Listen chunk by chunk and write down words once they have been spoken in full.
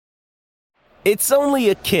It's only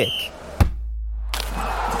a kick,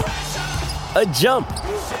 a jump,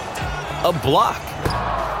 a block.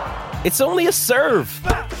 It's only a serve.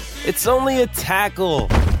 It's only a tackle,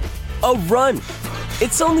 a run.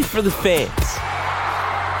 It's only for the fans.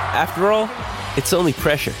 After all, it's only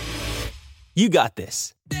pressure. You got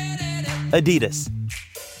this. Adidas.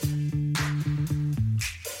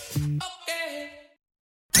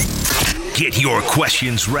 Get your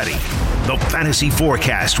questions ready. The Fantasy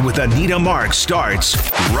Forecast with Anita Marks starts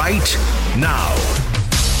right now.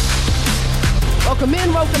 Welcome in.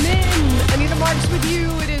 Anita Marks with you.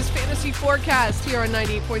 It is Fantasy Forecast here on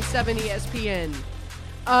 98.7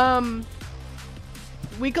 ESPN.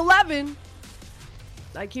 Week 11.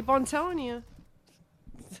 I keep on telling you.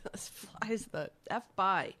 This flies the F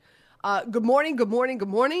by. Good morning.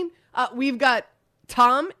 We've got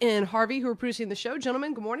Tom and Harvey who are producing the show.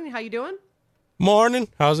 Gentlemen, good morning. How you doing? Morning.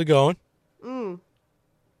 How's it going?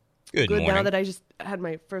 Good morning. Now that I just had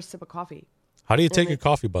my first sip of coffee. How do you take your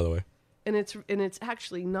coffee, by the way? And it's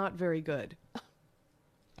actually not very good.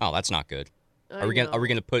 Oh, that's not good. Are we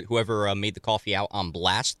gonna put whoever made the coffee out on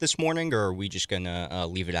blast this morning, or are we just gonna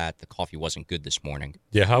leave it at the coffee wasn't good this morning?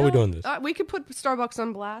 Yeah, how are we doing this? We could put Starbucks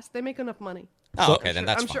on blast. They make enough money. Oh, okay, then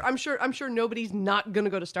that's fine. I'm sure nobody's not gonna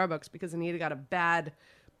go to Starbucks because Anita got a bad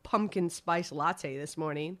pumpkin spice latte this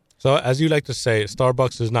morning. So, as you like to say,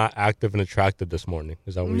 Starbucks is not active and attractive this morning.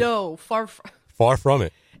 Is that what No, far from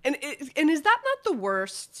it. And is that not the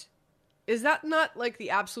worst? Is that not like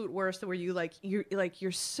the absolute worst? Where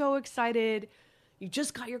you're so excited, you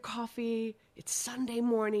just got your coffee. It's Sunday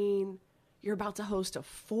morning. You're about to host a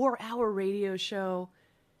 4-hour radio show,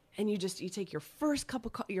 and you take your first cup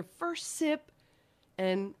of your first sip,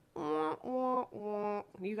 and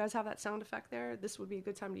you guys have that sound effect there. This would be a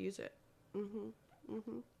good time to use it.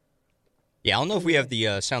 Yeah, I don't know if we have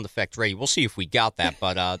the sound effect ready. We'll see if we got that,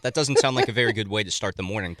 but that doesn't sound like a very good way to start the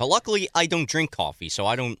morning. But luckily, I don't drink coffee, so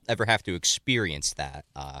I don't ever have to experience that.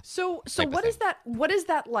 So what is that? What is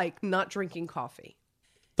that like? Not drinking coffee?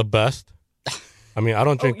 The best. I mean, I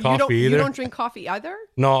don't drink coffee either. You don't drink coffee either?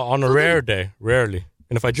 No, on a rare day, rarely.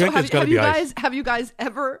 And if I drink, it's got to be ice. Have you guys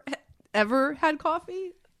ever had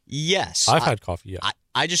coffee? Yes, I've had coffee. Yeah,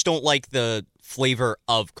 I just don't like the flavor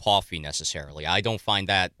of coffee necessarily. I don't find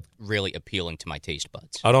that really appealing to my taste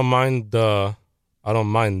buds. I don't mind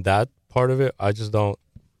that part of it. I just don't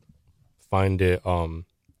find it.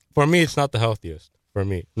 For me, it's not the healthiest. For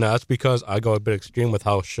me, now that's because I go a bit extreme with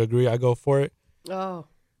how sugary I go for it. Oh,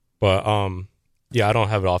 but yeah, I don't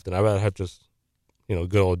have it often. I'd rather have just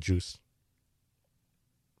good old juice.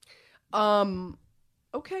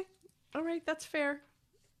 Okay, all right, that's fair.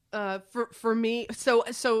 For me, so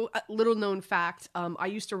little known fact, I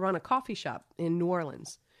used to run a coffee shop in New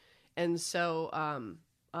Orleans, and so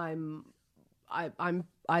I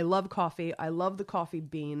love coffee. I love the coffee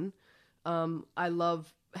bean. I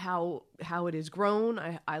love how it is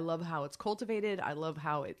grown. I love how it's cultivated. I love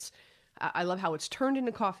how it's turned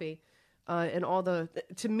into coffee, and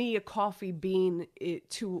to me a coffee bean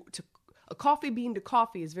to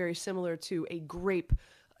coffee is very similar to a grape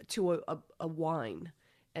to a wine.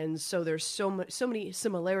 And so there's so many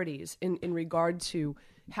similarities in regard to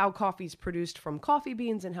how coffee is produced from coffee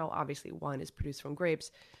beans and how obviously wine is produced from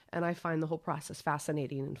grapes. And I find the whole process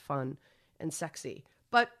fascinating and fun and sexy.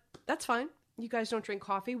 But that's fine. You guys don't drink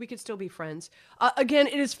coffee. We could still be friends. Again,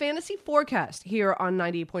 it is Fantasy Forecast here on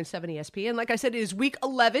 98.7 ESPN. Like I said, it is week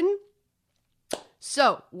 11.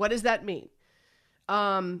 So what does that mean?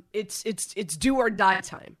 It's do or die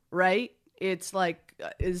time, right? It's like,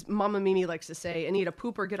 as Mama Mimi likes to say, Anita,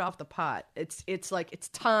 poop or get off the pot. It's like, it's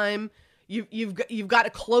time. You've got to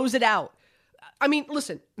close it out. I mean,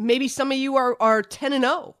 listen, maybe some of you are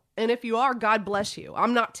 10-0. And if you are, God bless you.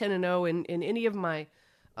 I'm not 10-0 in any of my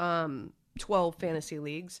 12 fantasy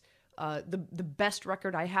leagues. The best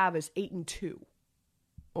record I have is 8-2.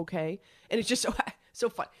 Okay? And it's just so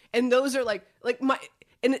fun. And those are like my...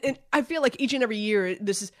 And I feel like each and every year,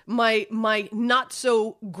 this is my not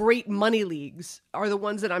so great money leagues are the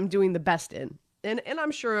ones that I'm doing the best in. And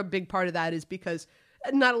I'm sure a big part of that is because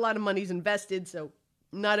not a lot of money's invested. So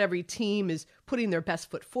not every team is putting their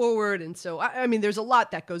best foot forward. And so, I mean, there's a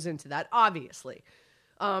lot that goes into that, obviously.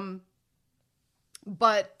 But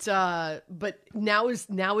now is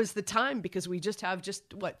the time because we just have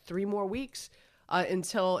 3 more weeks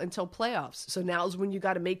until playoffs. So now's when you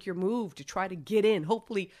got to make your move to try to get in.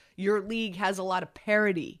 Hopefully your league has a lot of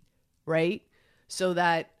parity, right? So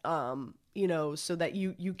that so that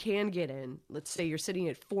you can get in. Let's say you're sitting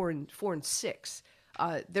at 4 and 6.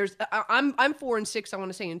 I'm 4 and 6. I want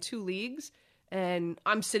to say in 2 leagues, and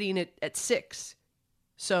I'm sitting at 6.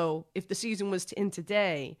 So if the season was to end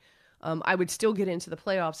today, I would still get into the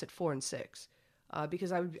playoffs at 4-6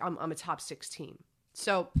 because I'm a top 6 team.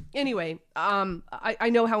 So anyway, I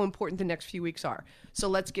know how important the next few weeks are. So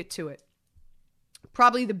let's get to it.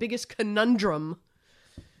 Probably the biggest conundrum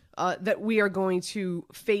that we are going to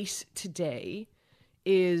face today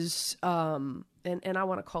is, and I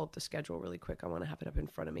want to call up the schedule really quick. I want to have it up in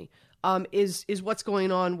front of me. Is what's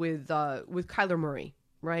going on with Kyler Murray,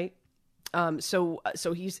 right? So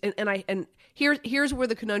he's and here's where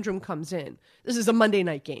the conundrum comes in. This is a Monday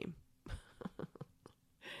night game.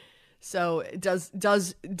 So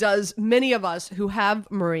does many of us who have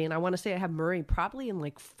Murray, and I want to say I have Murray probably in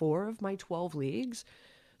like 4 of my 12 leagues.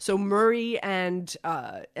 So Murray and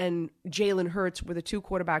Jalen Hurts were the 2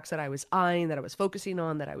 quarterbacks that I was eyeing, that I was focusing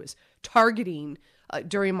on, that I was targeting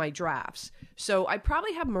during my drafts. So I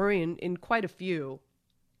probably have Murray in quite a few.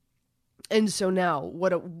 And so now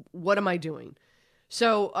what am I doing?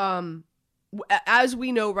 So as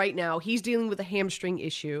we know right now, he's dealing with a hamstring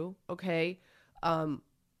issue. Okay.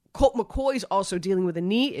 Colt McCoy's also dealing with a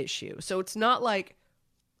knee issue. So it's not like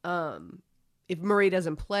if Murray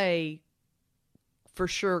doesn't play, for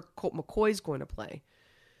sure Colt McCoy's going to play.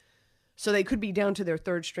 So they could be down to their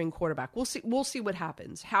 3rd string quarterback. We'll see what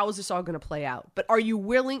happens. How is this all going to play out? But are you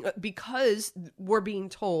willing, because we're being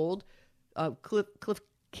told, Cliff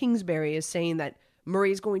Kingsbury is saying that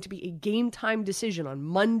Murray is going to be a game time decision on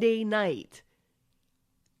Monday night.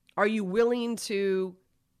 Are you willing to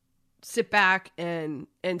sit back and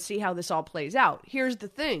see how this all plays out? Here's the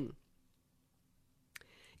thing.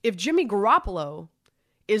 If Jimmy Garoppolo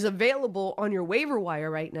is available on your waiver wire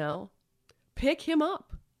right now, pick him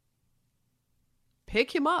up.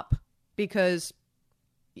 Pick him up, because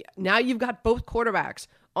now you've got both quarterbacks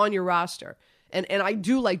on your roster. And I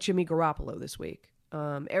do like Jimmy Garoppolo this week.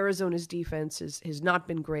 Arizona's defense has not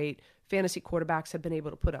been great. Fantasy quarterbacks have been able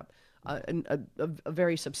to put up a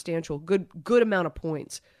very substantial, good amount of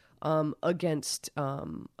points against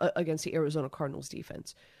the Arizona Cardinals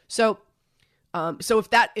defense. So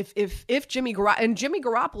if Jimmy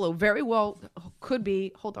Garoppolo very well could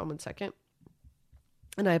be, hold on one second.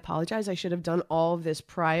 And I apologize. I should have done all of this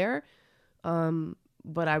prior.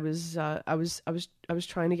 But I was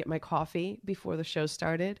trying to get my coffee before the show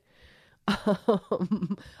started.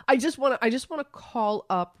 I just want to call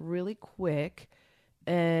up really quick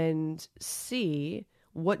and see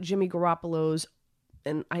what Jimmy Garoppolo's,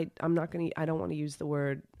 and I don't want to use the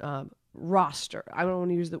word roster. I don't want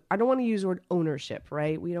to use the word ownership,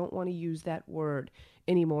 right? We don't want to use that word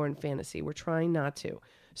anymore in fantasy. We're trying not to.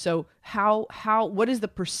 So what is the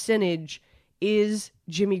percentage is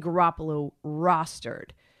Jimmy Garoppolo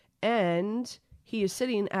rostered? And he is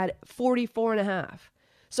sitting at 44.5.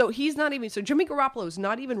 So Jimmy Garoppolo is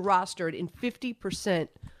not even rostered in 50%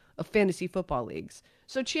 of fantasy football leagues.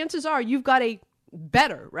 So chances are you've got a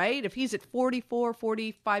better, right? If he's at 44,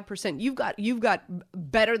 45%, you've got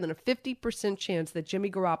better than a 50% chance that Jimmy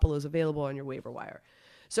Garoppolo is available on your waiver wire.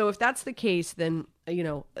 So if that's the case, then,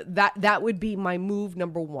 that would be my move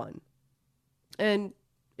number 1. And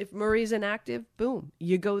if Murray's inactive, boom,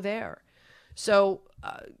 you go there. So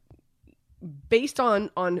based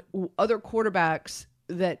on other quarterbacks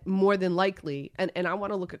that more than likely, and I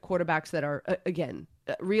want to look at quarterbacks that are, again,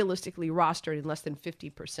 realistically rostered in less than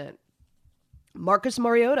 50%. Marcus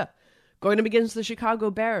Mariota going up against the Chicago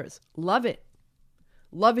Bears. Love it.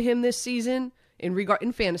 Love him this season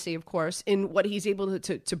in fantasy, of course, in what he's able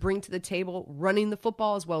to bring to the table, running the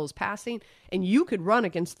football as well as passing. And you could run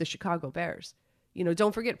against the Chicago Bears.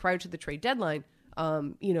 Don't forget, prior to the trade deadline,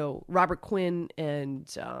 Robert Quinn and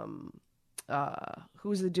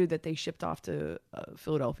who's the dude that they shipped off to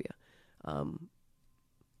Philadelphia?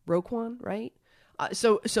 Roquan, right?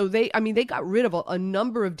 So they got rid of a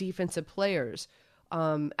number of defensive players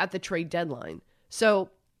at the trade deadline. So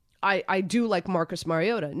I do like Marcus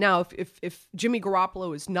Mariota. Now, if Jimmy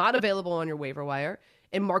Garoppolo is not available on your waiver wire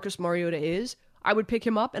and Marcus Mariota is, I would pick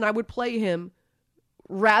him up and I would play him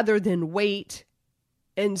rather than wait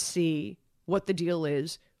and see what the deal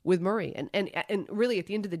is with Murray. And really, at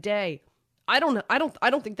the end of the day, I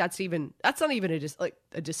don't think that's not even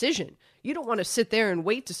a decision. You don't want to sit there and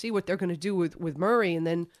wait to see what they're going to do with Murray and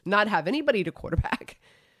then not have anybody to quarterback.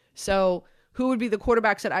 So who would be the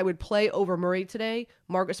quarterbacks that I would play over Murray today?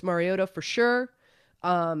 Marcus Mariota for sure.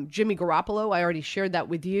 Jimmy Garoppolo, I already shared that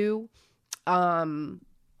with you. I'm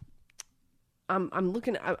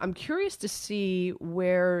curious to see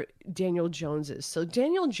where Daniel Jones is. So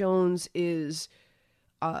Daniel Jones is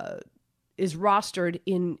rostered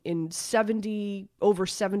in over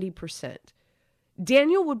 70%.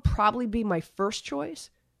 Daniel would probably be my first choice.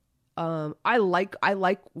 I like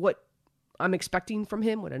what I'm expecting from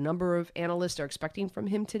him, what a number of analysts are expecting from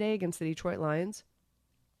him today against the Detroit Lions.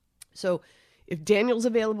 So if Daniel's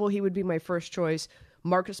available, he would be my first choice.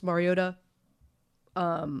 Marcus Mariota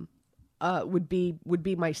would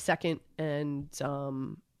be my second, and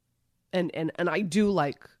I do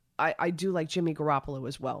like Jimmy Garoppolo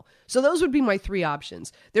as well. So those would be my three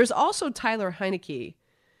options. There's also Tyler Heineke.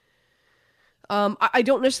 I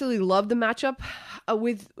don't necessarily love the matchup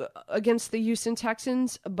against the Houston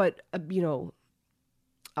Texans, but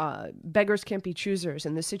beggars can't be choosers,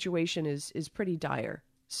 and the situation is pretty dire.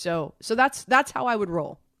 So that's how I would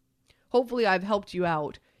roll. Hopefully, I've helped you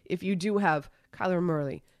out. If you do have Kyler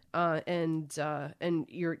Murray, and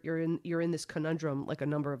you're in this conundrum like a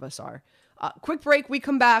number of us are. Quick break. We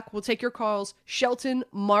come back. We'll take your calls. Shelton,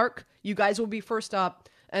 Mark, you guys will be first up,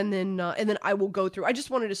 and then I will go through. I just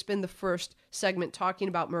wanted to spend the first segment talking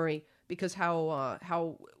about Murray because how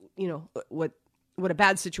what a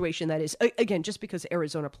bad situation that is. Again, just because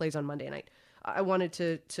Arizona plays on Monday night. I wanted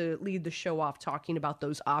to lead the show off talking about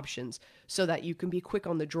those options so that you can be quick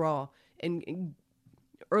on the draw and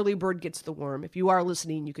early bird gets the worm. If you are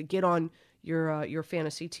listening, you could get on your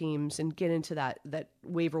fantasy teams and get into that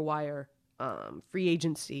waiver wire free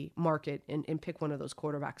agency market and pick one of those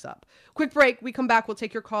quarterbacks up. Quick break. We come back. We'll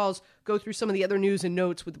take your calls, go through some of the other news and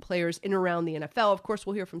notes with the players in and around the NFL. Of course,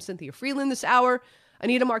 we'll hear from Cynthia Freeland this hour.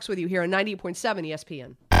 Anita Marks with you here on 98.7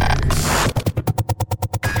 ESPN.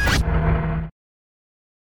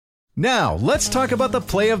 Now, let's talk about the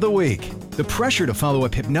play of the week. The pressure to follow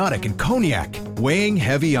up Hypnotic and Cognac, weighing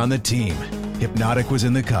heavy on the team. Hypnotic was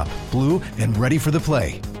in the cup, blue, and ready for the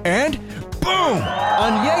play. And boom!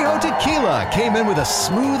 Añejo Tequila came in with a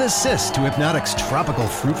smooth assist to Hypnotic's tropical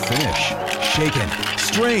fruit finish. Shaken,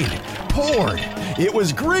 strained, poured. It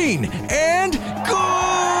was green and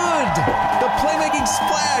good! The playmaking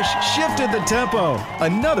splash shifted the tempo.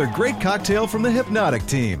 Another great cocktail from the Hypnotic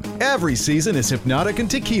team. Every season is Hypnotic and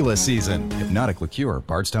Tequila season. Hypnotic Liqueur,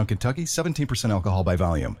 Bardstown, Kentucky, 17% alcohol by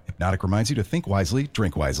volume. Hypnotic reminds you to think wisely,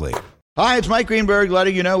 drink wisely. Hi, it's Mike Greenberg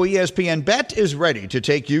letting you know ESPN Bet is ready to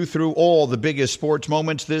take you through all the biggest sports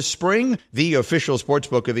moments this spring. The official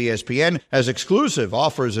sportsbook of ESPN has exclusive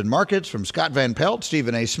offers and markets from Scott Van Pelt,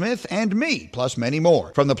 Stephen A. Smith, and me, plus many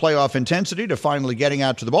more. From the playoff intensity to finally getting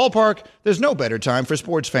out to the ballpark, there's no better time for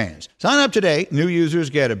sports fans. Sign up today. New users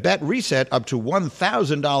get a bet reset up to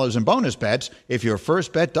 $1,000 in bonus bets if your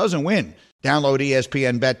first bet doesn't win. Download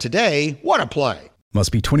ESPN Bet today. What a play.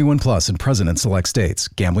 Must be 21 plus and present in select states.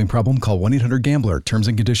 Gambling problem? Call 1-800-GAMBLER. Terms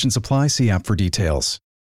and conditions apply. See app for details.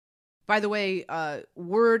 By the way,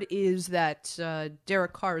 word is that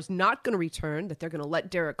Derek Carr is not going to return, that they're going to let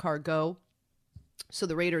Derek Carr go so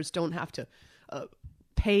the Raiders don't have to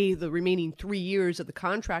pay the remaining 3 years of the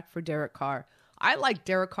contract for Derek Carr. I like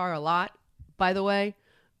Derek Carr a lot, by the way.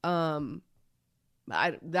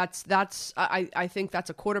 I think that's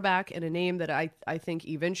a quarterback and a name that I think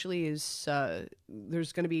eventually is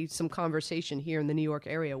there's going to be some conversation here in the New York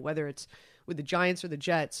area, whether it's with the Giants or the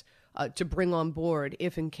Jets, to bring on board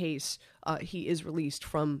if in case he is released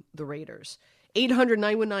from the Raiders.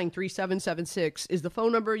 800-919-3776 is the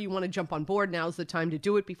phone number. You want to jump on board, now's the time to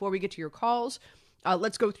do it. Before we get to your calls,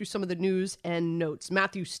 let's go through some of the news and notes.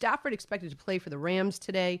 Matthew Stafford expected to play for the Rams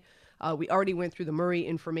today. We already went through the Murray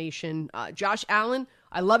information. Josh Allen,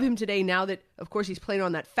 I love him today now that, of course, he's playing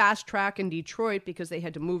on that fast track in Detroit because they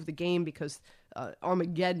had to move the game because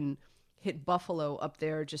Armageddon hit Buffalo up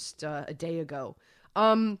there just a day ago.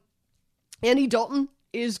 Andy Dalton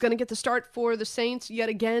is going to get the start for the Saints yet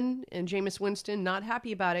again, and Jameis Winston, not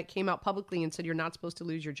happy about it, came out publicly and said you're not supposed to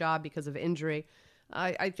lose your job because of injury.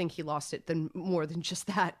 I think he lost it more than just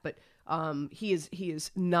that, but he is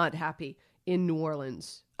not happy in New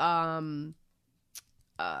Orleans.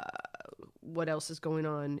 What else is going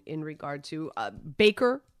on in regard to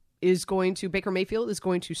Baker Mayfield is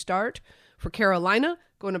going to start for Carolina,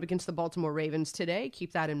 going up against the Baltimore Ravens today.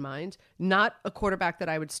 Keep that in mind. Not a quarterback that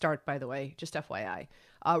I would start, by the way, just FYI.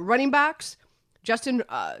 Running backs, Justin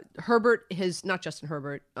Herbert is not Justin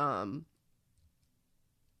Herbert.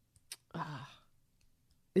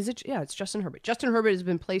 Is it? Yeah, it's Justin Herbert. Justin Herbert has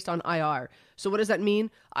been placed on IR. So what does that mean?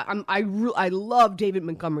 I love David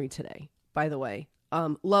Montgomery today, by the way.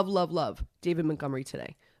 Love David Montgomery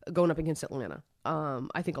today, going up against Atlanta.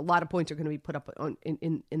 I think a lot of points are going to be put up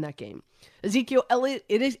in that game. Ezekiel Elliott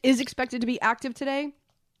is expected to be active today.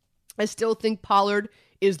 I still think Pollard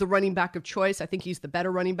is the running back of choice. I think he's the better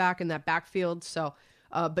running back in that backfield. So,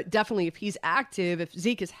 but definitely if he's active, if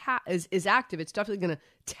Zeke is active, it's definitely going to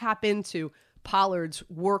tap into Pollard's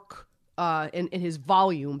work and his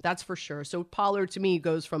volume. That's for sure. So Pollard to me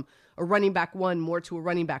goes from a running back 1 more to a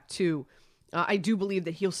running back 2 I do believe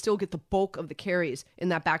that he'll still get the bulk of the carries in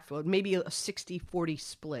that backfield, maybe a 60-40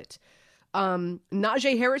 split.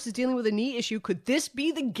 Najee Harris is dealing with a knee issue. Could this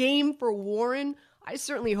be the game for Warren? I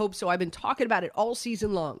certainly hope so. I've been talking about it all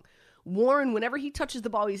season long. Warren, whenever he touches the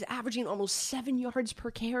ball, he's averaging almost 7 yards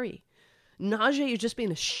per carry. Najee is just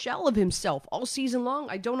being a shell of himself all season long.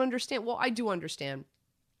 I don't understand. Well, I do understand.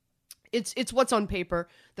 It's what's on paper.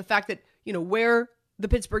 The fact that, where the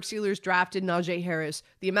Pittsburgh Steelers drafted Najee Harris,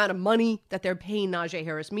 the amount of money that they're paying Najee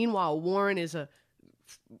Harris. Meanwhile, Warren is a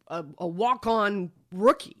walk-on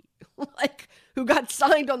rookie, who got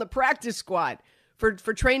signed on the practice squad for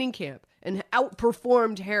training camp and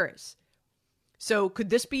outperformed Harris. So could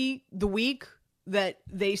this be the week that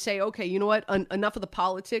they say, okay, you know what? Enough of the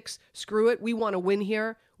politics. Screw it. We want to win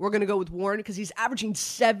here. We're going to go with Warren because he's averaging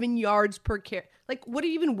 7 yards per carry. What are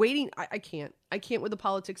you even waiting? I can't. I can't with the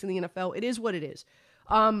politics in the NFL. It is what it is.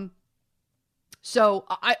 So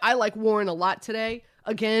I like Warren a lot today.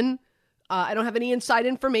 Again, I don't have any inside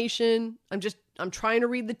information. I'm trying to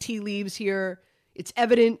read the tea leaves here. It's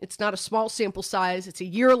evident. It's not a small sample size. It's a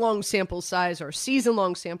year-long sample size or a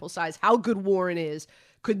season-long sample size, how good Warren is.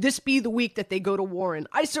 Could this be the week that they go to Warren?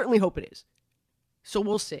 I certainly hope it is. So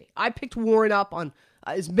we'll see. I picked Warren up on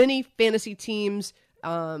as many fantasy teams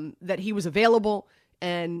that he was available,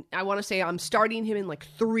 and I want to say I'm starting him in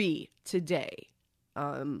 3 today.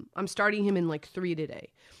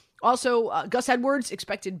 Also, Gus Edwards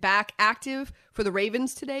expected back active for the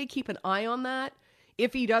Ravens today. Keep an eye on that.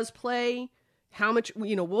 If he does play, how much,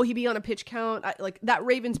 will he be on a pitch count? That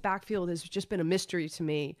Ravens backfield has just been a mystery to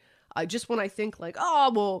me. Just when I think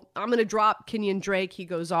I'm going to drop Kenyon Drake, he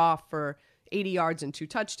goes off for 80 yards and 2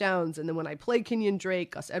 touchdowns. And then when I play Kenyon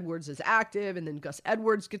Drake, Gus Edwards is active, and then Gus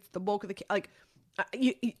Edwards gets the bulk of the,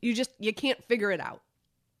 you can't figure it out.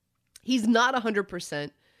 He's not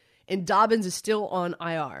 100%, and Dobbins is still on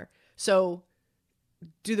IR. So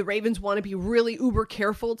do the Ravens want to be really uber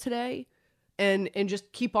careful today and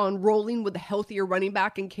just keep on rolling with the healthier running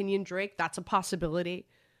back in Kenyon Drake? That's a possibility.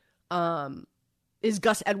 Is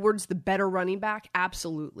Gus Edwards the better running back?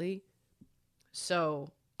 Absolutely.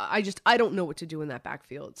 So I don't know what to do in that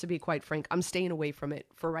backfield, to be quite frank. I'm staying away from it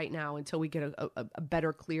for right now until we get a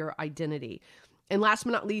better, clear identity. And last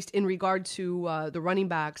but not least, in regard to the running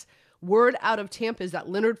backs, word out of Tampa is that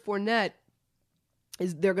Leonard Fournette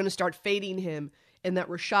they're going to start fading him, and that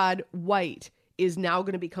Rachaad White is now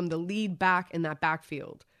going to become the lead back in that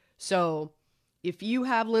backfield. So if you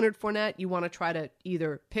have Leonard Fournette, you want to try to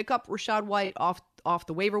either pick up Rachaad White off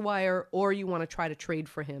the waiver wire, or you want to try to trade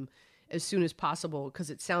for him as soon as possible, because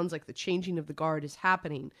it sounds like the changing of the guard is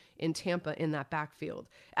happening in Tampa in that backfield.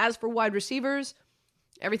 As for wide receivers,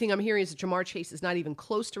 everything I'm hearing is that Jamar Chase is not even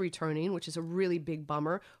close to returning, which is a really big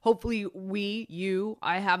bummer. Hopefully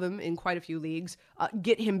I have him in quite a few leagues,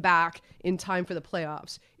 get him back in time for the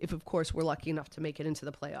playoffs, if of course we're lucky enough to make it into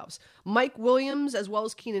the playoffs. Mike Williams, as well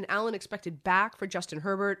as Keenan Allen, expected back for Justin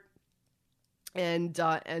Herbert and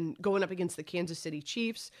going up against the Kansas City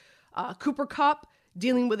Chiefs. Cooper Kupp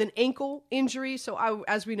dealing with an ankle injury, so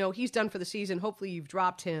as we know, he's done for the season. Hopefully you've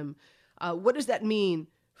dropped him. What does that mean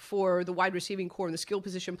for the wide receiving core and the skill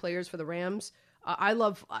position players for the Rams? I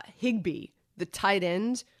love Higbee, the tight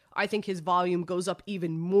end. I think his volume goes up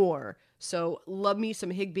even more. So love me some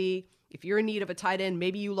Higbee. If you're in need of a tight end,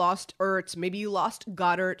 maybe you lost Ertz, maybe you lost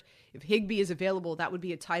Goddard. If Higbee is available, that would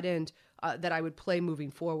be a tight end that I would play moving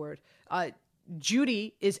forward.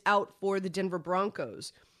 Judy is out for the Denver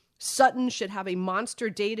Broncos. Sutton should have a monster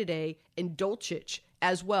day today, and Dulcich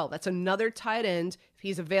as well. That's another tight end. If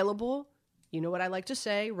he's available, you know what I like to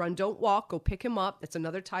say, run, don't walk, go pick him up. That's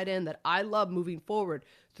another tight end that I love moving forward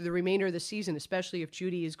through the remainder of the season, especially if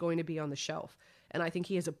Judy is going to be on the shelf. And I think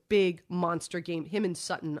he has a big monster game. Him and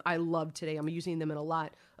Sutton, I love today. I'm using them in a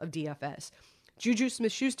lot of DFS. Juju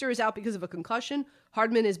Smith-Schuster is out because of a concussion.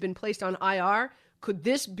 Hardman has been placed on IR. Could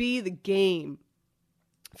this be the game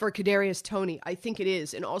for Kadarius Toney? I think it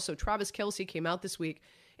is. And also, Travis Kelce came out this week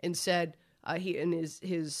and said he in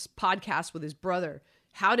his podcast with his brother,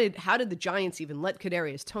 How did the Giants even let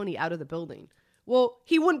Kadarius Toney out of the building? Well,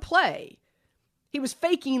 he wouldn't play. He was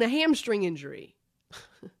faking a hamstring injury.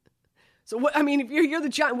 So what? I mean, if you're the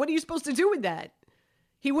Giants, what are you supposed to do with that?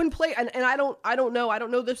 He wouldn't play, and I don't know. I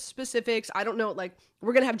don't know the specifics. I don't know.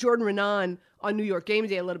 We're gonna have Jordan Renan on New York Game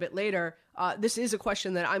Day a little bit later. This is a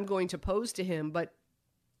question that I'm going to pose to him. But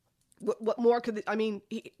what more could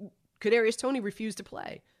Kadarius Toney refused to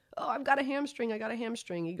play. Oh, I've got a hamstring.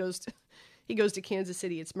 He goes to Kansas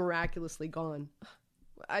City. It's miraculously gone.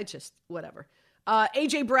 Whatever.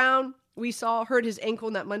 A.J. Brown, we saw, hurt his ankle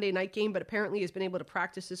in that Monday night game, but apparently has been able to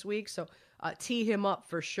practice this week. So tee him up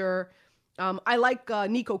for sure. I like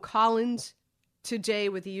Nico Collins today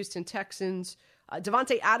with the Houston Texans.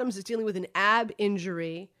 Devontae Adams is dealing with an ab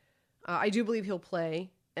injury. I do believe he'll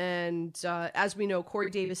play. And as we know, Corey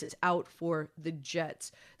Davis is out for the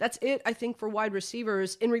Jets. That's it, I think, for wide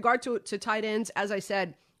receivers. In regard to tight ends, as I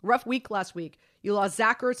said, rough week last week. You lost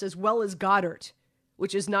Zach Ertz as well as Goddard,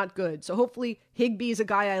 which is not good. So hopefully Higbee is a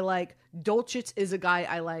guy I like. Dolchitz is a guy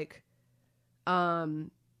I like.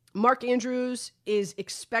 Mark Andrews is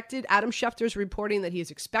expected. Adam Schefter is reporting that he is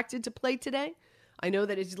expected to play today. I know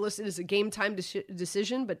that it's listed as a game time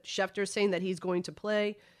decision, but Schefter is saying that he's going to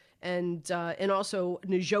play. And also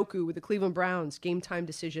Njoku with the Cleveland Browns, game time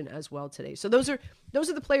decision as well today. So those are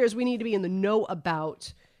the players we need to be in the know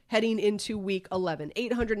about heading into Week 11.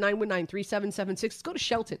 800-919-3776. Let's go to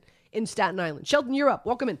Shelton in Staten Island. Shelton, you're up.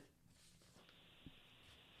 Welcome in.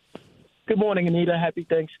 Good morning, Anita. Happy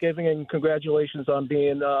Thanksgiving, and congratulations on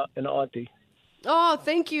being an auntie. Oh,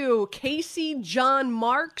 thank you. Casey John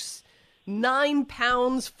Marks, 9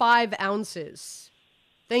 pounds, 5 ounces.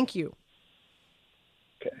 Thank you.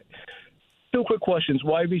 Okay. 2 quick questions.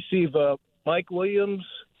 Wide receiver, Mike Williams,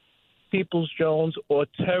 Peoples-Jones, or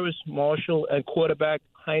Terrace Marshall, and quarterback,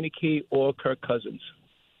 Heineke or Kirk Cousins?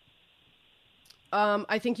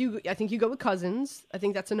 I think you go with Cousins. I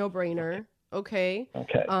think that's a no-brainer. Okay.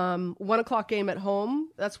 1 o'clock game at home.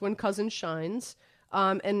 That's when Cousins shines.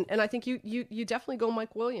 And I think you definitely go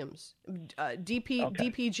Mike Williams.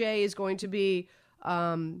 DPJ is going to be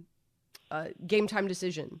game time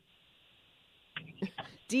decision.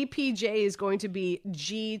 DPJ is going to be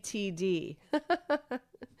GTD.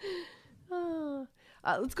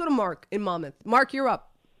 Let's go to Mark in Monmouth. Mark, you're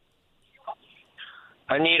up.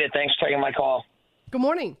 Anita, thanks for taking my call. Good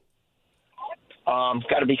morning.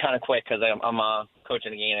 Got to be kind of quick because I'm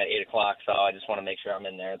coaching the game at 8 o'clock, so I just want to make sure I'm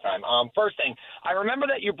in there in time. First thing, I remember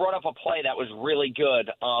that you brought up a play that was really good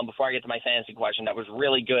before I get to my fantasy question. That was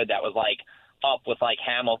really good. That was like up with like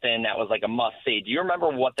Hamilton. That was like a must-see. Do you remember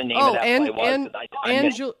what the name of that play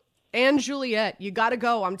was? And Juliet, you got to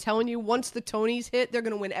go. I'm telling you, once the Tonys hit, they're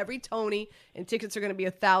going to win every Tony, and tickets are going to be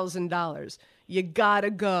 $1,000. You got to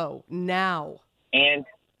go now. And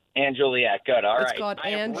Juliet, good. All it's right. Called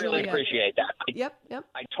I really Juliet. Appreciate that. Yep.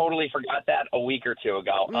 I totally forgot that a week or two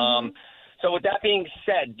ago. Mm-hmm. So with that being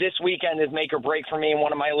said, this weekend is make or break for me in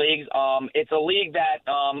one of my leagues. It's a league that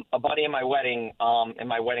a buddy in my wedding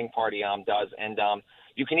party does, and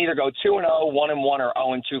you can either go 2-0, 1-1, or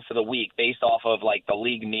 0-2 for the week based off of like the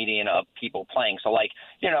league median of people playing. So like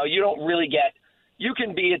you don't really get. You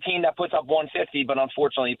can be a team that puts up 150, but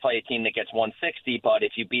unfortunately you play a team that gets 160. But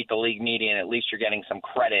if you beat the league median, at least you're getting some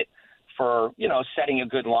credit for, setting a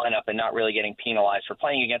good lineup and not really getting penalized for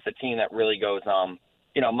playing against a team that really goes,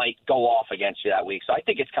 might go off against you that week. So I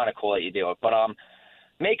think it's kind of cool that you do it. But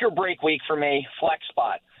make or break week for me, flex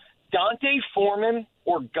spot. Dante Foreman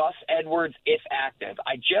or Gus Edwards if active.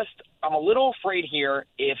 I'm a little afraid here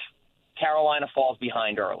if Carolina falls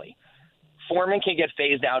behind early. Foreman can get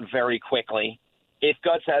phased out very quickly. If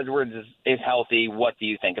Gus Edwards is healthy, what do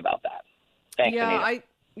you think about that? Thanks,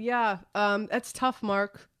 Anita. That's tough,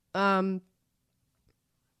 Mark.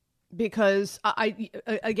 Because I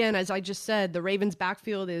again, as I just said, the Ravens'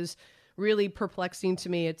 backfield is really perplexing to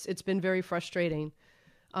me. It's been very frustrating.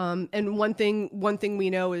 And one thing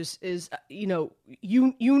we know is you know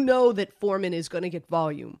that Foreman is going to get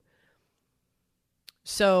volume.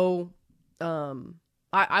 So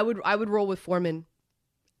I would roll with Foreman.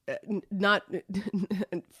 Not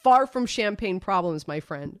far from champagne problems, my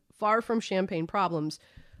friend. Far from champagne problems.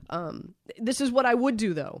 This is what I would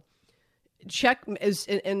do, though. Check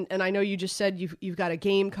and I know you just said you've got a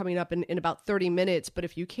game coming up in about 30 minutes, but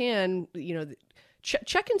if you can,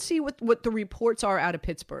 check and see what the reports are out of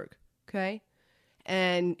Pittsburgh. Okay,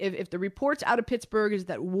 and if the reports out of Pittsburgh is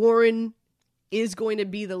that Warren is going to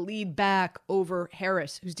be the lead back over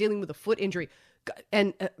Harris, who's dealing with a foot injury.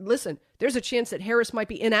 And listen, there's a chance that Harris might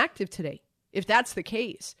be inactive today, if that's the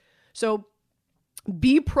case. So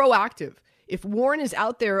be proactive. If Warren is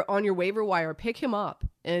out there on your waiver wire, pick him up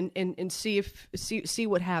and see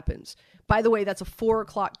what happens. By the way, that's a 4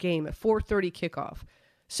 o'clock game, a 4:30 kickoff.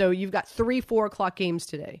 So you've got 3 4 o'clock games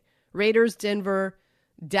today: Raiders, Denver,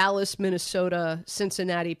 Dallas, Minnesota,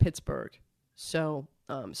 Cincinnati, Pittsburgh. So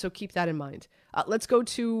keep that in mind. Let's go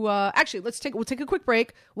to we'll take a quick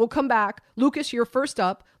break. We'll come back. Lucas, you're first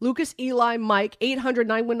up. Lucas, Eli, Mike,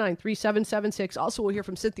 800-919-3776. Also, we'll hear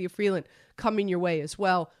from Cynthia Freeland coming your way as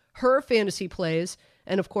well. Her fantasy plays,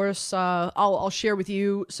 and of course, I'll share with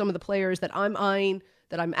you some of the players that I'm eyeing,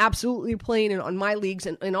 that I'm absolutely playing on my leagues,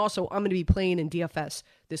 and also I'm going to be playing in DFS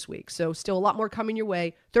this week. So still a lot more coming your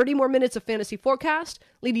way. 30 more minutes of fantasy forecast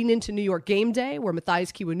leading into New York game day, where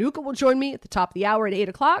Matthias Kiwanuka will join me at the top of the hour at 8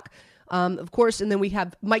 o'clock. Of course, and then we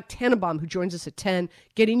have Mike Tannenbaum, who joins us at 10,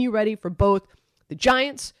 getting you ready for both the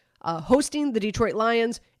Giants hosting the Detroit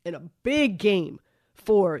Lions and a big game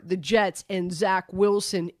for the Jets and Zach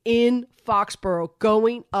Wilson in Foxborough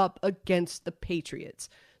going up against the Patriots.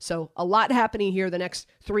 So a lot happening here the next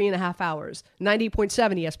 3.5 hours.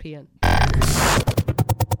 90.7 ESPN.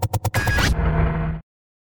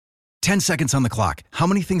 10 seconds on the clock. How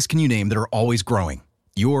many things can you name that are always growing?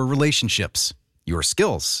 Your relationships, your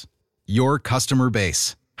skills, your customer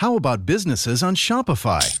base. How about businesses on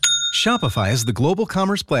Shopify? Shopify is the global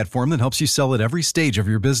commerce platform that helps you sell at every stage of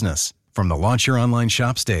your business. From the launch your online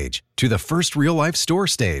shop stage, to the first real-life store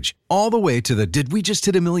stage, all the way to the did we just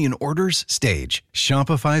hit 1 million orders stage,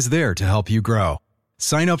 Shopify's there to help you grow.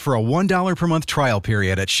 Sign up for a $1 per month trial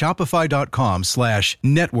period at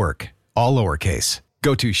shopify.com/network, all lowercase.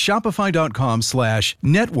 Go to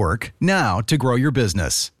shopify.com/network now to grow your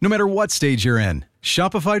business, no matter what stage you're in.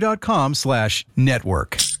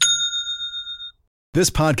 Shopify.com/network. This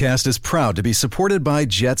podcast is proud to be supported by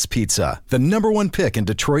Jets Pizza, the #1 pick in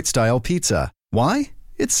Detroit-style pizza. Why?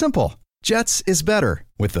 It's simple. Jets is better.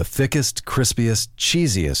 With the thickest, crispiest,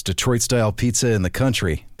 cheesiest Detroit-style pizza in the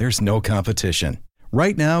country, there's no competition.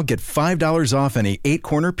 Right now, get $5 off any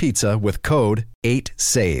 8-corner pizza with code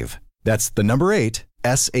 8SAVE. That's the number 8,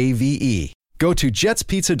 SAVE. Go to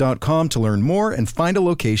jetspizza.com to learn more and find a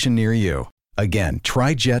location near you. Again,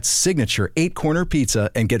 try Jet's signature 8-corner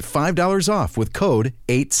pizza and get $5 off with code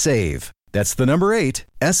 8SAVE. That's the number 8,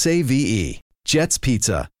 SAVE. Jet's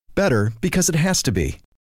Pizza. Better because it has to be.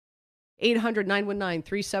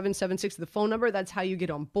 800-919-3776 is the phone number. That's how you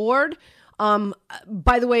get on board.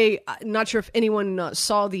 By the way, not sure if anyone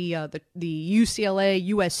saw the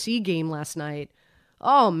UCLA-USC game last night.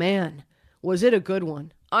 Oh, man, was it a good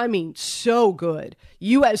one. I mean, so good.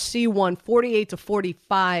 USC won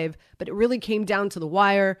 48-45, but it really came down to the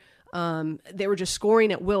wire. They were just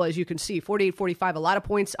scoring at will, as you can see, 48-45. A lot of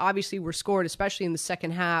points obviously were scored, especially in the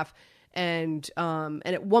second half. And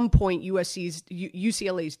at one point,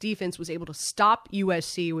 UCLA's defense was able to stop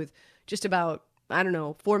USC with just about,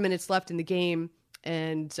 4 minutes left in the game,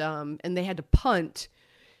 and they had to punt.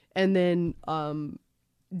 And then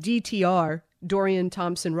DTR, Dorian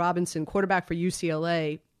Thompson-Robinson, quarterback for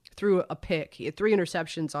UCLA, threw a pick. He had 3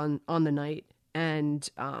 interceptions on the night, and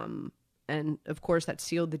of course that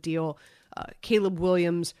sealed the deal. Caleb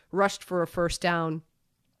Williams rushed for a first down,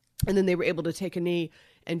 and then they were able to take a knee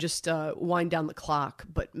and just wind down the clock.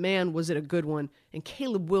 But man, was it a good one. And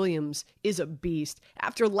Caleb Williams is a beast.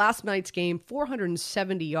 After last night's game,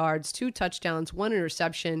 470 yards, 2 touchdowns, 1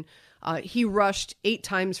 interception. He rushed 8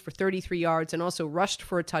 times for 33 yards and also rushed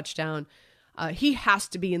for a touchdown. He has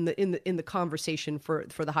to be in the conversation for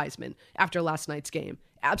the Heisman after last night's game.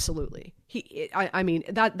 Absolutely.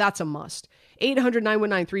 That's a must.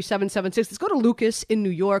 800-919-3776. Let's go to Lucas in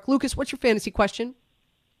New York. Lucas, what's your fantasy question?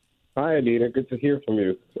 Hi, Anita. Good to hear from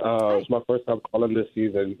you. It's my first time calling this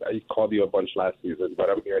season. I called you a bunch last season, but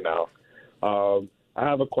I'm here now. I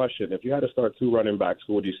have a question. If you had to start 2 running backs,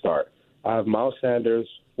 who would you start? I have Miles Sanders,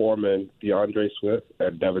 Foreman, DeAndre Swift,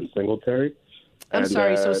 and Devin Singletary. I'm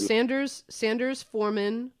sorry. So Sanders,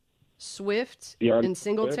 Foreman, Swift, and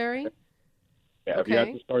Singletary. Swift. Yeah. Okay. If you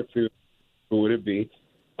had to start 2, who would it be?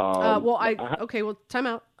 Time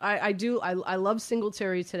out. I love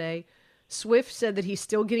Singletary today. Swift said that he's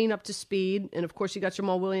still getting up to speed, and of course you got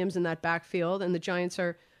Jamal Williams in that backfield, and the Giants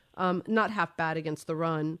are not half bad against the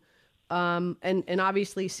run. And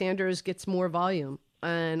obviously Sanders gets more volume,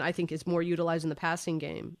 and I think is more utilized in the passing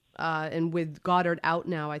game. And with Goddard out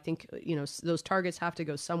now, I think those targets have to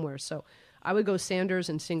go somewhere. So I would go Sanders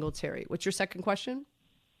and Singletary. What's your second question?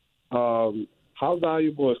 How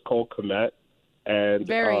valuable is Cole Kmet? And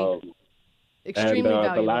very extremely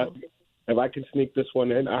valuable. If I can sneak this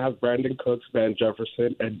one in, I have Brandon Cooks, Van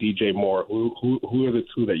Jefferson, and DJ Moore. Who are the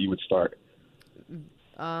 2 that you would start?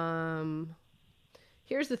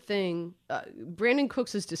 Here's the thing. Brandon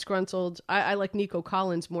Cooks is disgruntled. I like Nico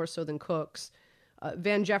Collins more so than Cooks.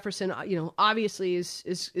 Van Jefferson, obviously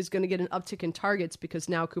is going to get an uptick in targets because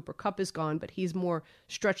now Cooper Kupp is gone, but he's more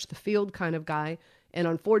stretch the field kind of guy. And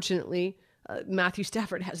unfortunately, Matthew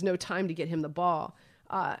Stafford has no time to get him the ball.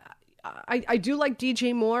 I do like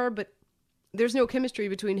DJ Moore, but there's no chemistry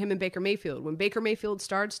between him and Baker Mayfield. When Baker Mayfield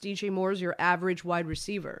starts, DJ Moore is your average wide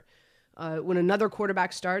receiver. When another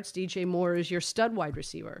quarterback starts, DJ Moore is your stud wide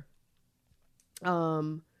receiver.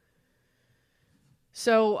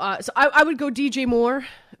 So I would go DJ Moore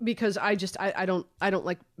because I don't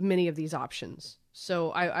like many of these options.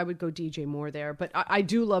 So I would go DJ Moore there. But I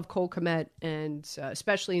do love Cole Kmet, and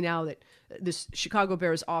especially now that this Chicago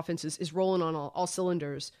Bears offense is rolling on all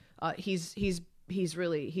cylinders. He's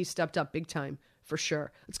he's stepped up big time for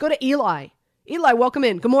sure. Let's go to Eli. Eli, welcome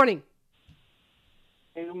in. Good morning.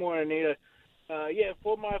 Hey, good morning, Anita.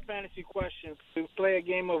 For my fantasy questions, we play a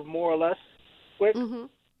game of more or less quick. Mm-hmm.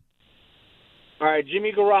 All right,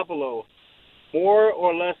 Jimmy Garoppolo, more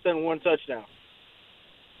or less than 1 touchdown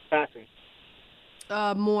passing.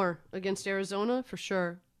 More against Arizona for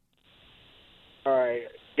sure. All right,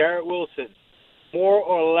 Garrett Wilson, more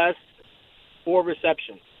or less 4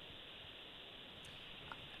 receptions.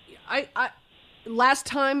 I last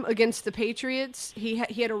time against the Patriots, he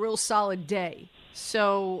had a real solid day.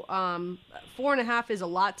 So 4.5 is a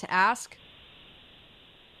lot to ask.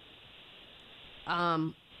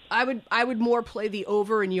 I would more play the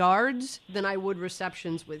over in yards than I would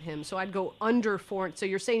receptions with him. So I'd go under 4. So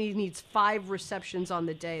you're saying he needs 5 receptions on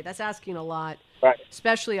the day. That's asking a lot. Right.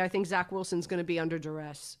 Especially I think Zach Wilson's going to be under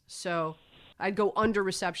duress. So I'd go under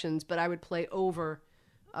receptions, but I would play over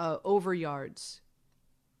yards.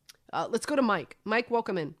 Let's go to Mike. Mike,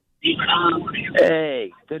 welcome in.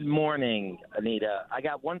 Hey, good morning, Anita. I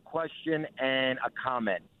got one question and a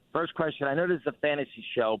comment. First question, I know this is a fantasy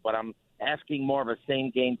show, but I'm asking more of a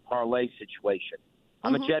same-game parlay situation.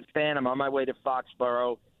 I'm a Jet fan. I'm on my way to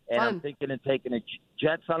Foxborough, and I'm thinking of taking the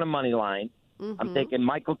Jets on a money line. I'm taking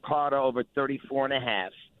Michael Carter over 34.5.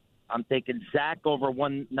 I'm taking Zach over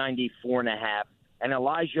 194.5, and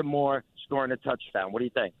Elijah Moore scoring a touchdown. What do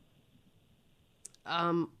you think?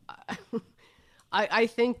 I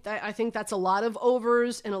think that's a lot of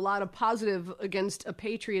overs and a lot of positive against a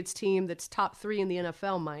Patriots team that's top 3 in the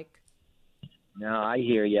NFL, Mike. No, I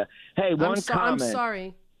hear you. Hey, one comment. I'm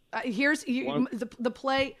sorry. The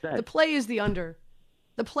play. The play is the under.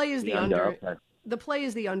 The play is the under. Okay. The play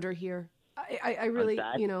is the under here. I really,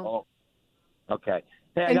 Oh. Okay.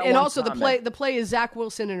 Hey, and also comment. The play is Zach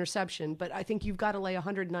Wilson interception, but I think you've got to lay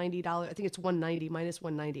 $190. I think it's 190 minus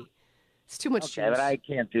 190. It's too much juice. But I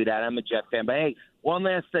can't do that. I'm a Jet fan. But hey, one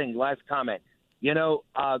last thing, last comment.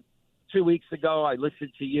 2 weeks ago I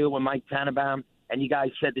listened to you and Mike Tannenbaum, and you guys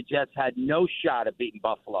said the Jets had no shot at beating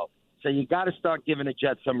Buffalo. So you got to start giving the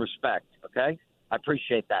Jets some respect, okay? I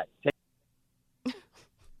appreciate that.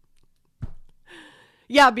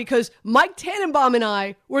 Yeah, because Mike Tannenbaum and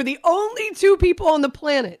I were the only 2 people on the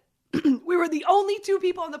planet. We were the only 2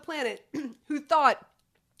 people on the planet who thought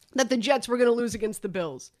that the Jets were going to lose against the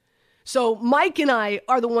Bills. So Mike and I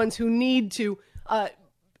are the ones who need to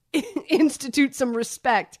institute some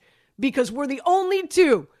respect because we're the only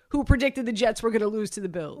 2 who predicted the Jets were going to lose to the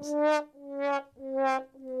Bills.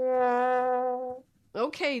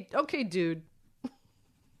 Okay, dude.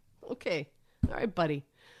 Okay. All right, buddy.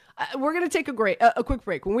 We're going to take a quick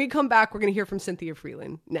break. When we come back, we're going to hear from Cynthia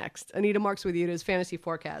Freeland next. Anita Marks with you. It is Fantasy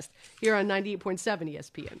Forecast here on 98.7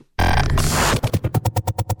 ESPN.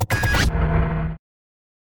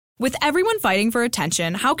 With everyone fighting for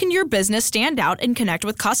attention, how can your business stand out and connect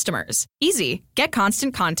with customers? Easy. Get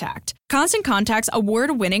Constant Contact. Constant Contact's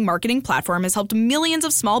award-winning marketing platform has helped millions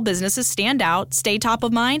of small businesses stand out, stay top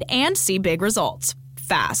of mind, and see big results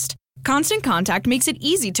fast. Constant Contact makes it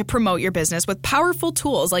easy to promote your business with powerful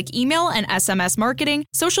tools like email and SMS marketing,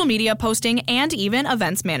 social media posting, and even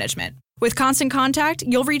events management. With Constant Contact,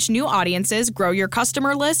 you'll reach new audiences, grow your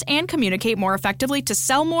customer list, and communicate more effectively to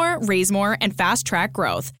sell more, raise more, and fast-track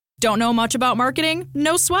growth. Don't know much about marketing?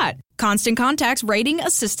 No sweat. Constant Contact's writing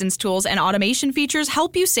assistance tools and automation features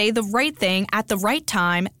help you say the right thing at the right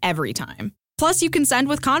time, every time. Plus, you can send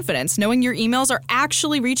with confidence, knowing your emails are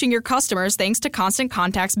actually reaching your customers thanks to Constant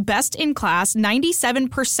Contact's best-in-class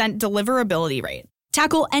 97% deliverability rate.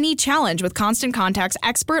 Tackle any challenge with Constant Contact's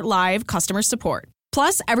expert live customer support.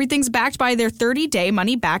 Plus, everything's backed by their 30-day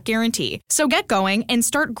money-back guarantee. So get going and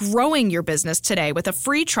start growing your business today with a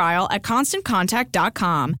free trial at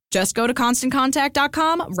ConstantContact.com. Just go to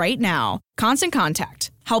ConstantContact.com right now. Constant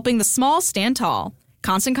Contact, helping the small stand tall.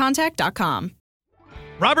 ConstantContact.com.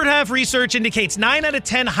 Robert Half research indicates 9 out of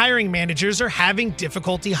 10 hiring managers are having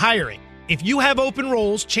difficulty hiring. If you have open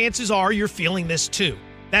roles, chances are you're feeling this too.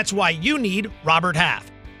 That's why you need Robert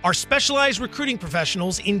Half. Our specialized recruiting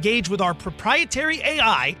professionals engage with our proprietary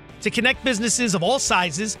AI to connect businesses of all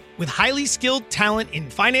sizes with highly skilled talent in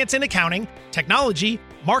finance and accounting, technology,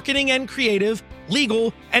 marketing and creative,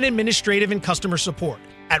 legal, and administrative and customer support.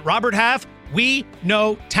 At Robert Half, we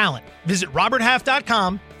know talent. Visit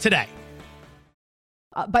roberthalf.com today.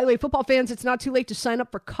 By the way, football fans, it's not too late to sign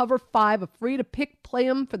up for Cover 5, a free-to-pick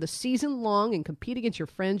play-em for the season long and compete against your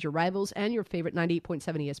friends, your rivals, and your favorite 98.7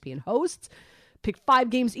 ESPN hosts. Pick 5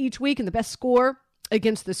 games each week, and the best score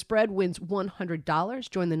against the spread wins $100.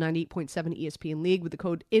 Join the 98.7 ESPN League with the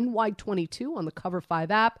code NY22 on the Cover 5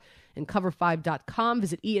 app and cover5.com.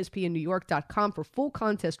 Visit espnnewyork.com for full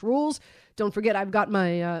contest rules. Don't forget, I've got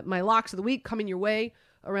my my locks of the week coming your way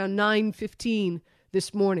around 9:15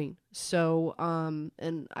 this morning. So,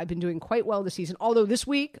 and I've been doing quite well this season. Although this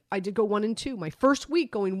week I did go 1-2. My first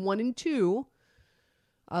week going 1-2,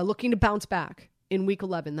 looking to bounce back in week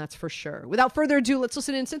 11, that's for sure. Without further ado, let's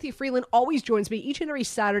listen in. Cynthia Freeland always joins me each and every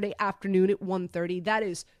Saturday afternoon at 1:30. That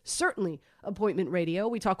is certainly Appointment Radio.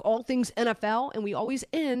 We talk all things NFL, and we always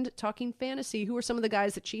end talking fantasy. Who are some of the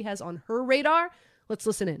guys that she has on her radar? Let's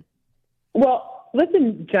listen in. Well,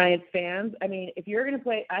 listen, Giants fans. I mean, if you're going to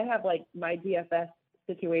play, I have like my DFS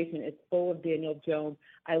situation is full of Daniel Jones.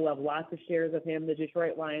 I love lots of shares of him. The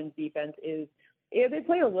Detroit Lions defense is, they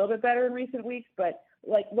play a little bit better in recent weeks, but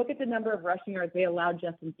like, look at the number of rushing yards they allowed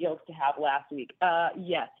Justin Fields to have last week.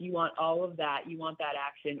 Yes, you want all of that. You want that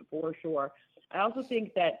action for sure. I also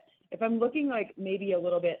think that if I'm looking like maybe a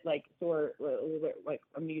little bit like sort of a little bit like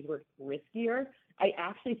I'm gonna use the word riskier, I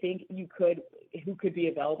actually think who could be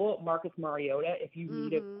available, Marcus Mariota, if you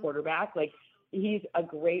need a quarterback. Like, he's a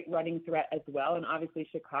great running threat as well. And obviously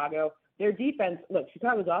Chicago, their defense, look,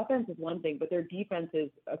 Chicago's offense is one thing, but their defense is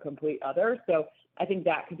a complete other. So I think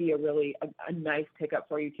that could be a nice pickup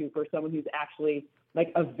for you too, for someone who's actually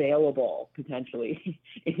like available potentially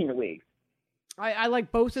in your league. I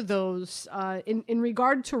like both of those. In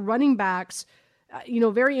regard to running backs,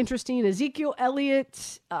 very interesting. Ezekiel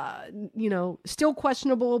Elliott, still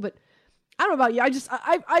questionable, but I don't know about you.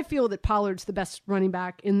 I feel that Pollard's the best running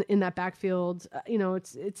back in that backfield.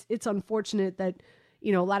 It's unfortunate that,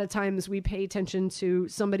 a lot of times we pay attention to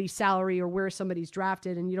somebody's salary or where somebody's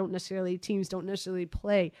drafted, and teams don't necessarily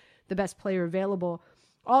play the best player available.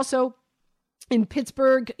 Also, in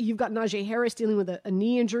Pittsburgh, you've got Najee Harris dealing with a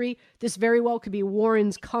knee injury. This very well could be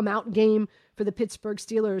Warren's come-out game for the Pittsburgh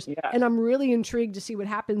Steelers. Yeah. And I'm really intrigued to see what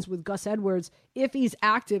happens with Gus Edwards. If he's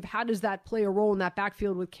active, how does that play a role in that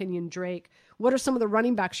backfield with Kenyon Drake? What are some of the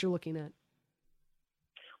running backs you're looking at?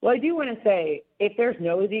 Well, I do want to say, if there's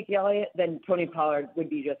no Ezekiel Elliott, then Tony Pollard would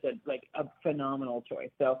be just a phenomenal choice.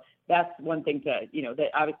 So that's one thing that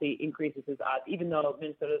obviously increases his odds, even though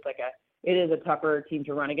Minnesota's it is a tougher team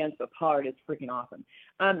to run against, but Pollard is freaking awesome.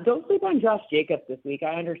 Don't sleep on Josh Jacobs this week.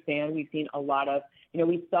 I understand we've seen a lot of,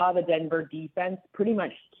 we saw the Denver defense pretty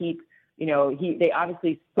much keep, they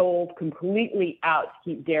obviously sold completely out to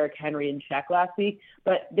keep Derrick Henry in check last week,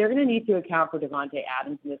 but they're going to need to account for Devontae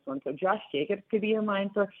Adams in this one. So Josh Jacobs could be in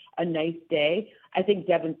line for a nice day. I think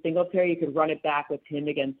Devin Singletary, you could run it back with him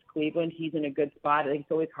against Cleveland. He's in a good spot. I think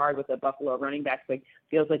it's always hard with the Buffalo running backs. Like,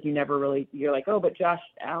 feels like you're like, oh, but Josh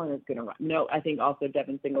Allen is going to run. No, I think also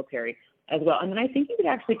Devin Singletary as well. And then I think you could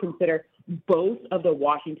actually consider both of the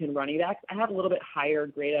Washington running backs. I have a little bit higher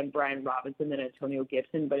grade on Brian Robinson than Antonio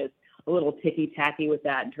Gibson, but it's a little ticky-tacky with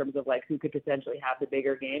that in terms of like who could potentially have the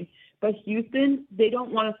bigger game. But Houston, they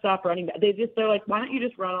don't want to stop running back. They're like, why don't you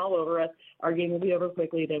just run all over us? Our game will be over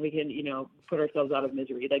quickly. Then we can, put ourselves out of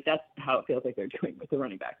misery. Like, that's how it feels like they're doing with the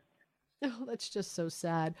running backs. Oh, that's just so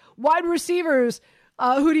sad. Wide receivers,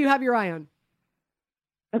 who do you have your eye on?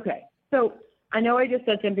 Okay, so I know I just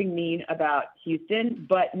said something mean about Houston,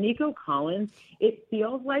 but Nico Collins, it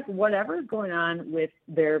feels like whatever's going on with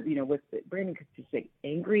their, with Brandon Cooks, just like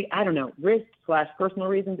angry, I don't know, risk/personal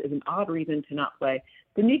reasons is an odd reason to not play.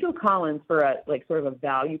 So Nico Collins for a sort of a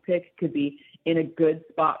value pick could be in a good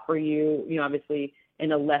spot for you. Obviously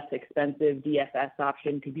in a less expensive DFS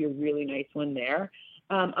option could be a really nice one there.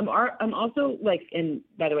 I'm also and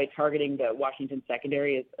by the way, targeting the Washington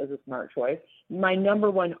secondary is a smart choice. My number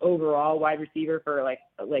one overall wide receiver for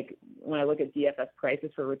like when I look at DFS prices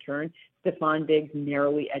for return, Stephon Diggs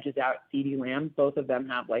narrowly edges out CeeDee Lamb. Both of them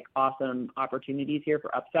have awesome opportunities here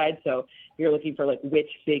for upside. So if you're looking for which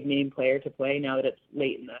big name player to play now that it's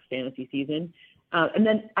late in the fantasy season. And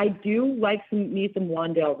then I do like some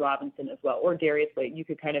Wan'Dale Robinson as well, or Darius Slade. You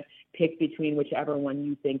could kind of pick between whichever one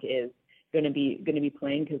you think is going to be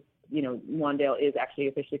playing, because Wan'Dale is actually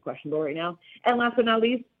officially questionable right now. And last but not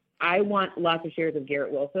least, I want lots of shares of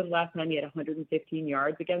Garrett Wilson. Last time he had 115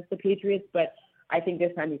 yards against the Patriots, but I think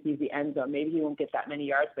this time he sees the end zone. Maybe he won't get that many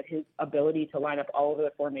yards, but his ability to line up all over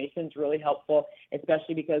the formation is really helpful,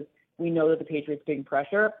 especially because we know that the Patriots bring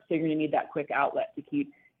pressure, so you're going to need that quick outlet to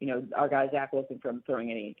keep our guy Zach Wilson from throwing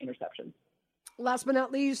any interceptions. Last but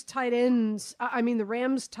not least, tight ends. The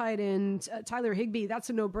Rams tight end, Tyler Higbee, that's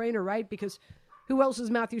a no-brainer, right? Because who else is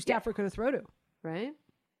Matthew Stafford going to throw to, right?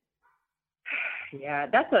 Yeah,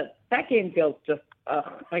 that game feels just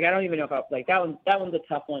I don't even know if that one's a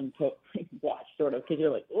tough one to watch, sort of, because you're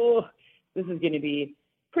like, oh, this is going to be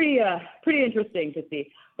pretty interesting to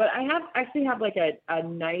see. But I actually have like a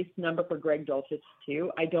nice number for Greg Dulcich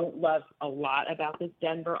too. I don't love a lot about this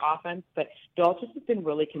Denver offense, but Dulcich has been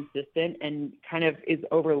really consistent and kind of is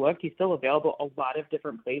overlooked. He's still available a lot of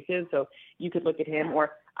different places, so you could look at him.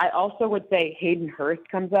 Or I also would say Hayden Hurst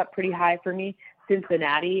comes up pretty high for me.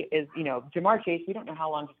 Cincinnati is, Jamar Chase, we don't know how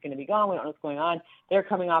long he's going to be gone. We don't know what's going on. They're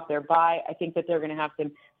coming off their bye. I think that they're going to have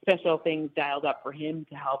some special things dialed up for him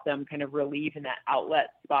to help them kind of relieve in that outlet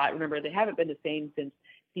spot. Remember, they haven't been the same since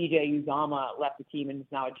CJ Uzomah left the team and is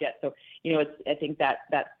now a Jet. So, I think that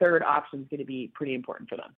third option is going to be pretty important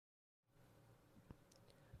for them.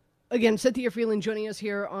 Again, Cynthia Freeland joining us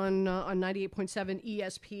here on 98.7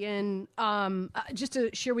 ESPN. Just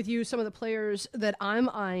to share with you some of the players that I'm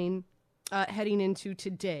eyeing heading into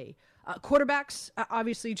today. Quarterbacks,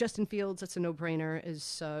 obviously Justin Fields, that's a no-brainer,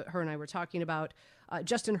 as her and I were talking about.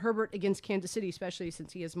 Justin Herbert against Kansas City, especially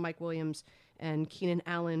since he has Mike Williams and Keenan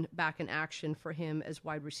Allen back in action for him as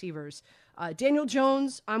wide receivers. Daniel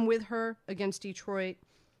Jones, I'm with her, against Detroit.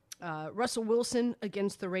 Russell Wilson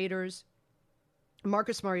against the Raiders.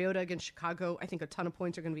 Marcus Mariota against Chicago. I think a ton of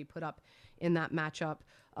points are going to be put up in that matchup.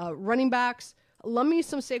 Running backs, love me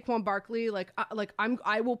some Saquon Barkley.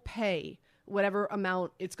 I will pay whatever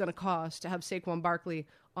amount it's going to cost to have Saquon Barkley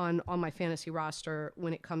on my fantasy roster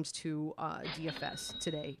when it comes to DFS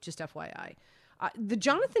today, just FYI. The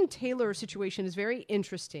Jonathan Taylor situation is very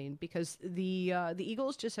interesting because the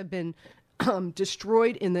Eagles just have been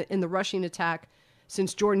destroyed in the rushing attack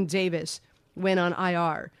since Jordan Davis went on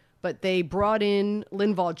IR. But they brought in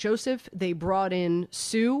Linval Joseph, they brought in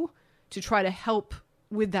Sue to try to help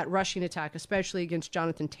with that rushing attack, especially against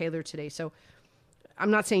Jonathan Taylor today. So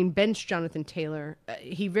I'm not saying bench Jonathan Taylor.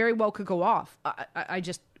 He very well could go off.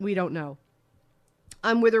 We don't know.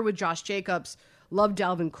 I'm with her with Josh Jacobs. Love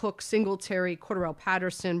Dalvin Cook, Singletary, Cordarrelle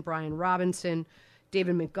Patterson, Brian Robinson,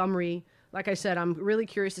 David Montgomery. Like I said, I'm really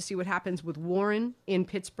curious to see what happens with Warren in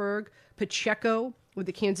Pittsburgh. Pacheco with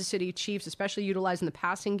the Kansas City Chiefs, especially utilizing the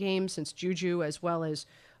passing game since Juju as well as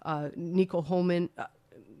Nico Hardman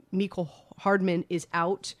is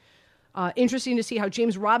out. Interesting to see how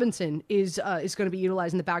James Robinson is going to be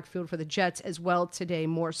utilized in the backfield for the Jets as well today,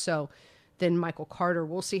 more so than Michael Carter.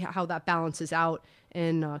 We'll see how that balances out.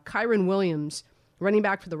 And Kyren Williams, running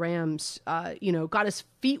back for the Rams, got his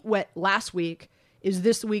feet wet last week, is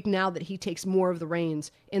this week now that he takes more of the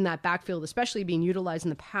reins in that backfield, especially being utilized in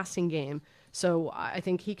the passing game. So I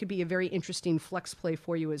think he could be a very interesting flex play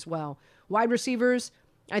for you as well. Wide receivers,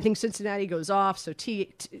 I think Cincinnati goes off. So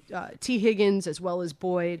T. Higgins as well as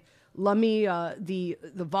Boyd. Love me the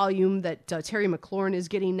volume that Terry McLaurin is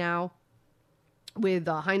getting now with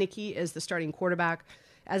Heineke as the starting quarterback.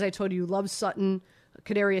 As I told you, love Sutton,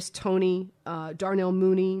 Kadarius Toney, Darnell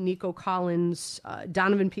Mooney, Nico Collins,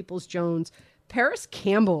 Donovan Peoples-Jones. Paris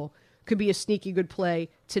Campbell could be a sneaky good play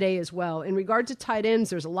today as well. In regard to tight ends,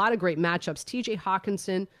 there's a lot of great matchups. TJ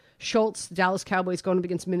Hawkinson, Schultz, Dallas Cowboys going up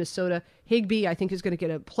against Minnesota. Higbee, I think, is going to get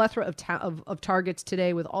a plethora of targets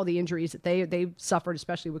today with all the injuries that they've suffered,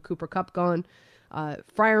 especially with Cooper Kupp gone.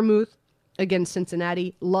 Freiermuth against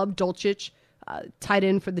Cincinnati. Love Dulcich, tight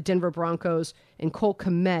end for the Denver Broncos. And Cole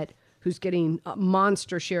Kmet, who's getting a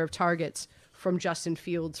monster share of targets from Justin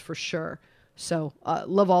Fields for sure. So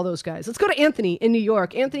love all those guys. Let's go to Anthony in New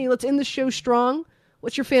York. Anthony, let's end the show strong.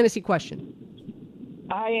 What's your fantasy question?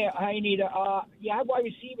 Hi, Anita. I have wide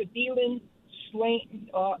receiver Thielen, Slayton,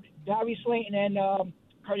 Darius Slayton, and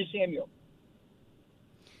Curtis Samuel.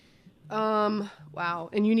 Wow.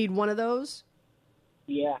 And you need one of those?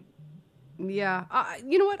 Yeah. Yeah.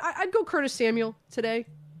 You know what? I'd go Curtis Samuel today.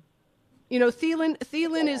 Thielen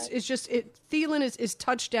is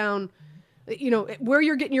touchdown. Where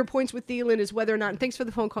you're getting your points with Thielen is whether or not, and thanks for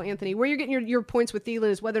the phone call, Anthony, where you're getting your points with Thielen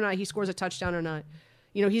is whether or not he scores a touchdown or not.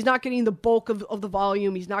 He's not getting the bulk of the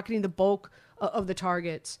volume. He's not getting the bulk of the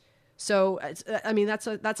targets. So,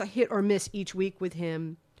 that's a hit or miss each week with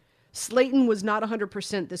him. Slayton was not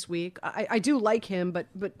 100% this week. I do like him, but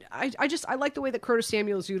I like the way that Curtis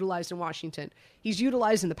Samuel is utilized in Washington. He's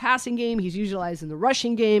utilized in the passing game. He's utilized in the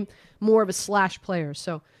rushing game, more of a slash player.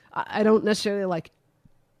 So I don't necessarily like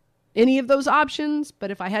any of those options,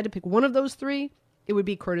 but if I had to pick one of those three, it would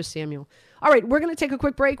be Curtis Samuel. All right, we're going to take a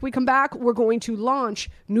quick break. We come back. We're going to launch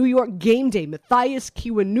New York Game Day. Matthias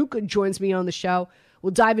Kiwanuka joins me on the show.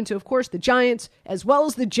 We'll dive into, of course, the Giants as well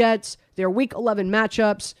as the Jets, their Week 11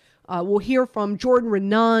 matchups. We'll hear from Jordan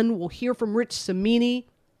Renan. We'll hear from Rich Cimini.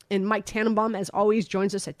 And Mike Tannenbaum, as always,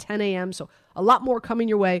 joins us at 10 a.m. So a lot more coming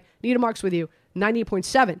your way. Nita Marks with you,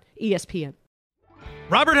 98.7 ESPN.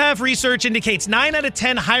 Robert Half research indicates 9 out of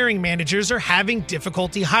 10 hiring managers are having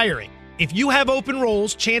difficulty hiring. If you have open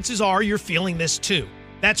roles, chances are you're feeling this too.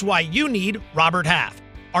 That's why you need Robert Half.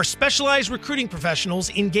 Our specialized recruiting professionals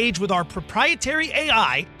engage with our proprietary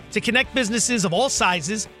AI to connect businesses of all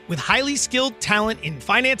sizes with highly skilled talent in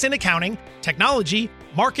finance and accounting, technology,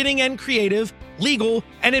 marketing and creative, legal,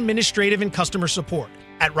 and administrative and customer support.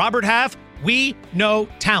 At Robert Half, we know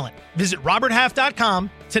talent. Visit roberthalf.com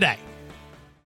today.